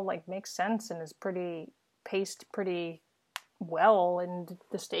it all like makes sense and is paced pretty well, and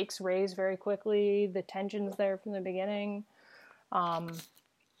the stakes raise very quickly, the tension's there from the beginning.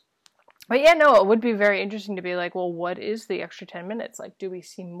 But yeah, no, it would be very interesting to be like, well, what is the extra 10 minutes? Like, do we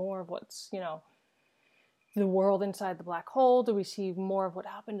see more of what's, the world inside the black hole? Do we see more of what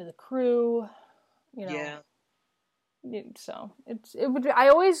happened to the crew? Yeah. So it would. I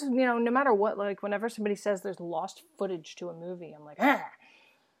always, no matter what, like whenever somebody says there's lost footage to a movie, I'm like, ah.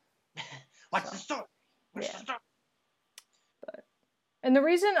 What's the story? What's the story? And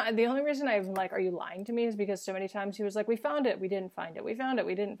the only reason I'm like, are you lying to me, is because so many times he was like, we found it, we didn't find it, we found it,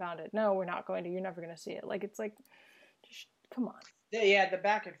 we didn't find it. No, we're not going to. You're never going to see it. Like, it's like, just come on. Yeah, the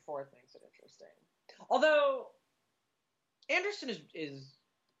back and forth makes it interesting. Although Anderson is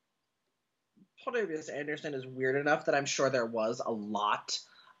Paul W.S. Anderson is weird enough that I'm sure there was a lot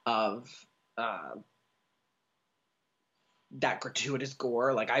of that gratuitous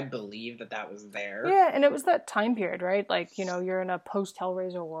gore. Like, I believe that was there. Yeah, and it was that time period, right? Like, you're in a post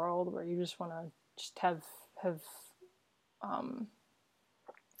Hellraiser world where you just want to just have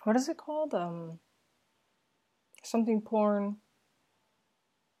what is it called? Something porn.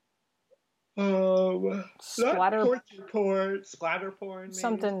 Splatter porn. Splatter porn,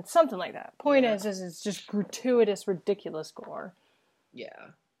 maybe? Something like that. Point is it's just gratuitous, ridiculous gore. Yeah.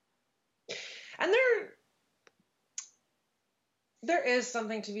 And there is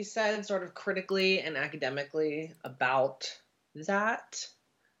something to be said sort of critically and academically about that.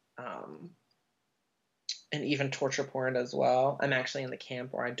 And even torture porn as well. I'm actually in the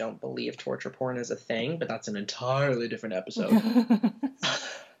camp where I don't believe torture porn is a thing, but that's an entirely different episode.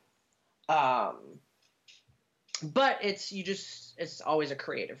 But it's always a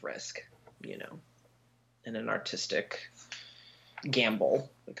creative risk, and an artistic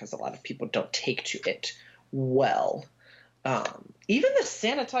gamble, because a lot of people don't take to it well. Even the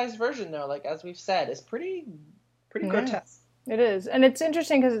sanitized version, though, like as we've said, is pretty grotesque. It is. And it's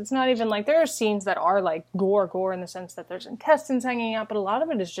interesting because it's not even like, there are scenes that are like gore in the sense that there's intestines hanging out, but a lot of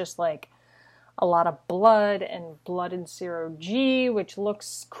it is just like a lot of blood and zero G, which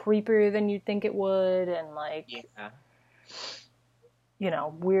looks creepier than you'd think it would, and like,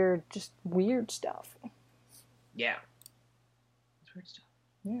 weird stuff. Yeah. It's weird stuff.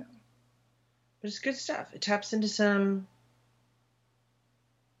 Yeah. But it's good stuff. It taps into some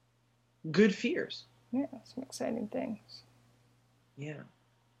good fears. Yeah, some exciting things. Yeah.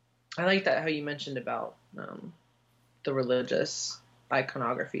 I like that how you mentioned about the religious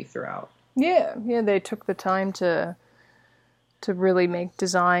iconography throughout. Yeah, they took the time to really make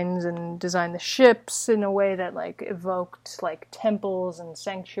designs and design the ships in a way that like evoked like temples and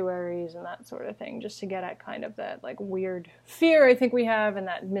sanctuaries and that sort of thing, just to get at kind of that like weird fear I think we have, and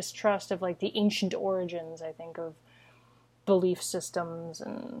that mistrust of like the ancient origins, I think, of belief systems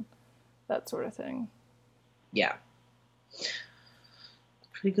and that sort of thing. Yeah.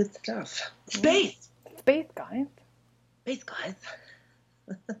 Pretty good stuff. Space, guys. Space, guys.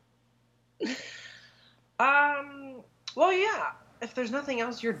 Well, yeah. If there's nothing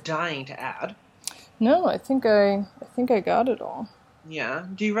else you're dying to add. No, I think I got it all. Yeah.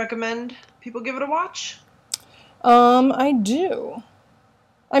 Do you recommend people give it a watch? I do.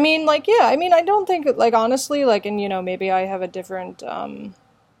 I mean, like, yeah. I mean, I don't think, like, honestly, like, and maybe I have a different,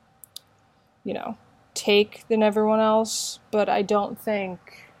 take than everyone else, but I don't think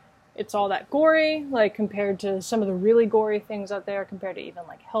it's all that gory, like compared to some of the really gory things out there, compared to even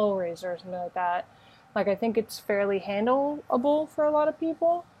like Hellraiser or something like that. Like, I think it's fairly handleable for a lot of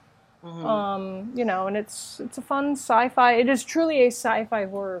people. You know, and it's a fun sci-fi. It is truly a sci-fi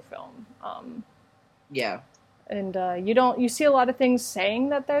horror film. Yeah. And you see a lot of things saying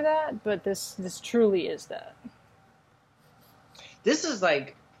that they're that, but this truly is that. This is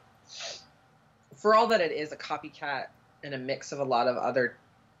like, for all that it is a copycat and a mix of a lot of other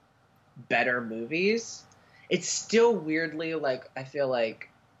better movies, it's still weirdly like, I feel like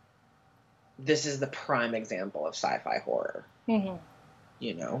this is the prime example of sci-fi horror. Mm-hmm.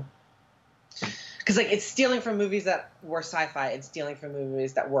 You know? Because like it's stealing from movies that were sci-fi and stealing from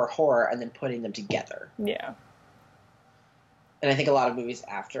movies that were horror and then putting them together. Yeah. And I think a lot of movies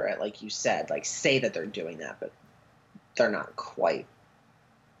after it, like you said, like say that they're doing that, but they're not quite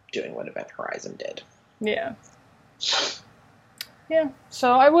doing what Event Horizon did. Yeah. Yeah.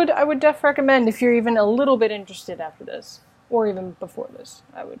 So I would def recommend, if you're even a little bit interested after this, or even before this,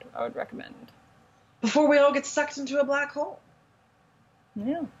 I would recommend. Before we all get sucked into a black hole.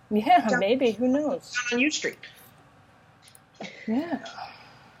 Yeah. Yeah, maybe. Who knows? On U Street. Yeah.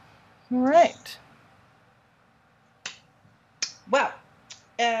 All right. Well,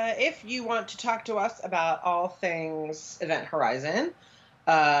 if you want to talk to us about all things Event Horizon,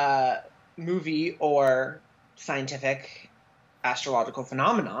 movie or scientific astrological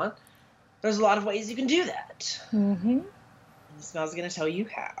phenomenon, there's a lot of ways you can do that. Mm-hmm. And Smel's going to tell you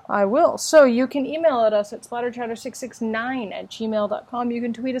how. I will. So you can email at us at splatterchatter669@gmail.com. You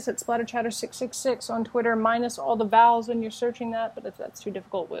can tweet us at splatterchatter666 on Twitter, minus all the vowels when you're searching that, but if that's too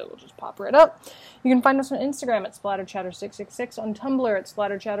difficult, we'll just pop right up. You can find us on Instagram at splatterchatter666, on Tumblr at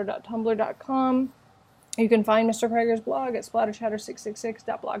splatterchatter.tumblr.com. You can find Mr. Prager's blog at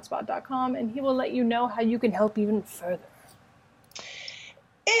splatterchatter666.blogspot.com, and he will let you know how you can help even further.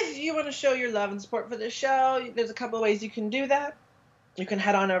 If you want to show your love and support for this show, there's a couple of ways you can do that. You can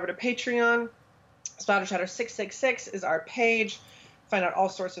head on over to Patreon. SplatterChatter666 is our page. Find out all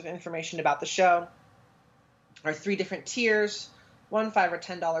sorts of information about the show. Our 3 different tiers, $1, $5, or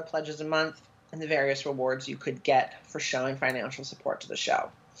 $10 pledges a month, and the various rewards you could get for showing financial support to the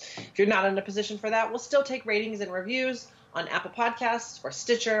show. If you're not in a position for that, we'll still take ratings and reviews on Apple Podcasts or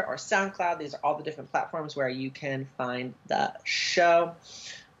Stitcher or SoundCloud. These are all the different platforms where you can find the show.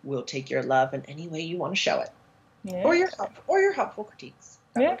 We'll take your love in any way you want to show it. Yeah. Or your helpful critiques.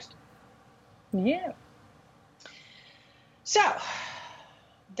 That works. Yeah. So,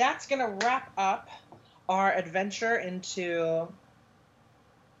 that's going to wrap up our adventure into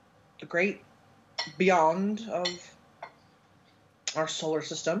the great beyond of our solar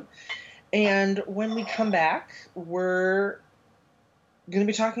system. And when we come back, we're going to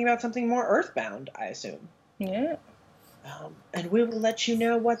be talking about something more earthbound, I assume. Yeah. And we will let you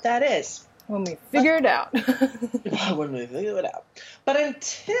know what that is. When we figure it out. When we figure it out. But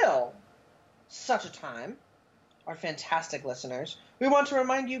until such a time, our fantastic listeners, we want to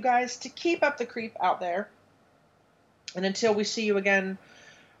remind you guys to keep up the creep out there. And until we see you again,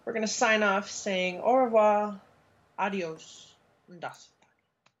 we're going to sign off saying au revoir, adios, and das.